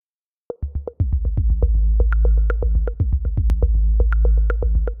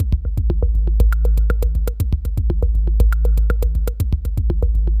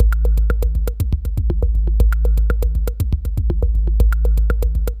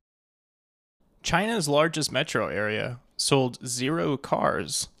China's largest metro area sold 0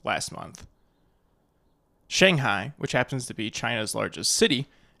 cars last month. Shanghai, which happens to be China's largest city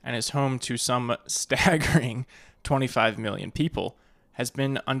and is home to some staggering 25 million people, has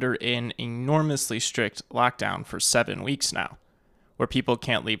been under an enormously strict lockdown for 7 weeks now, where people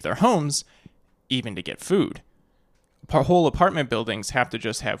can't leave their homes even to get food. Whole apartment buildings have to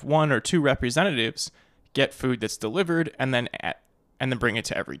just have 1 or 2 representatives get food that's delivered and then bring it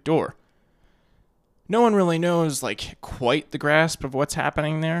to every door. No one really knows quite the grasp of what's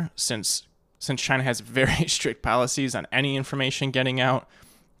happening there since China has very strict policies on any information getting out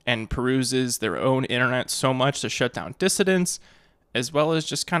and peruses their own internet so much to shut down dissidents, as well as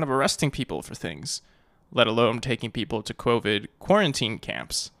just kind of arresting people for things, let alone taking people to COVID quarantine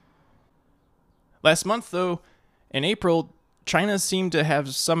camps. Last month, though, in April, China seemed to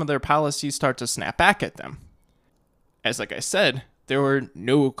have some of their policies start to snap back at them. As like I said, there were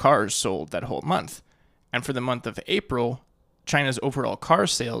no cars sold that whole month. And for the month of April, China's overall car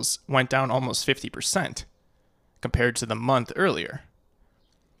sales went down almost 50% compared to the month earlier.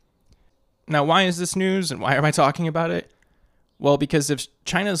 Now, why is this news and why am I talking about it? Well, because if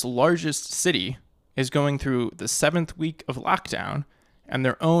China's largest city is going through the 7th week of lockdown and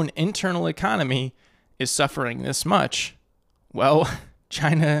their own internal economy is suffering this much, well,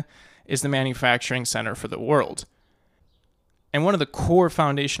 China is the manufacturing center for the world. And one of the core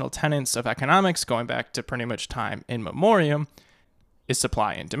foundational tenets of economics, going back to pretty much time in memoriam, is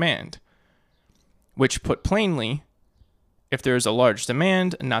supply and demand. Which, put plainly, if there is a large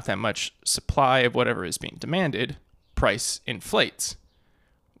demand and not that much supply of whatever is being demanded, price inflates,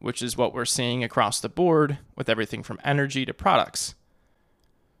 which is what we're seeing across the board with everything from energy to products.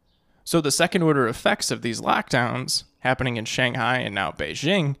 So the second order effects of these lockdowns happening in Shanghai and now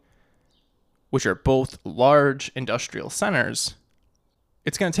Beijing, which are both large industrial centers,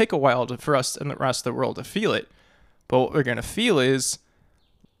 it's going to take a while for us and the rest of the world to feel it. But what we're going to feel is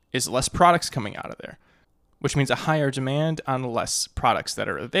less products coming out of there, which means a higher demand on less products that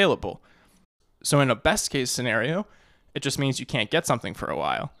are available. So in a best case scenario, it just means you can't get something for a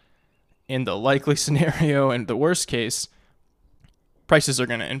while. In the likely scenario and the worst case, prices are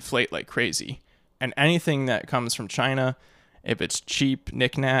going to inflate like crazy. And anything that comes from China, if it's cheap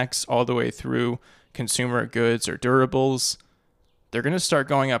knickknacks all the way through consumer goods or durables, they're going to start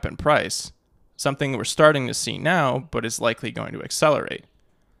going up in price. Something we're starting to see now, but is likely going to accelerate.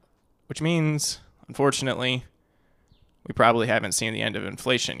 Which means, unfortunately, we probably haven't seen the end of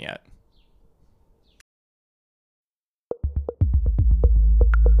inflation yet.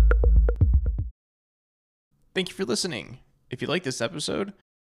 Thank you for listening. If you like this episode,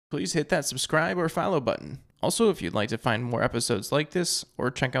 please hit that subscribe or follow button. Also, if you'd like to find more episodes like this or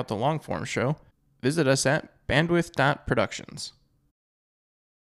check out the long form show, visit us at bandwidth.productions.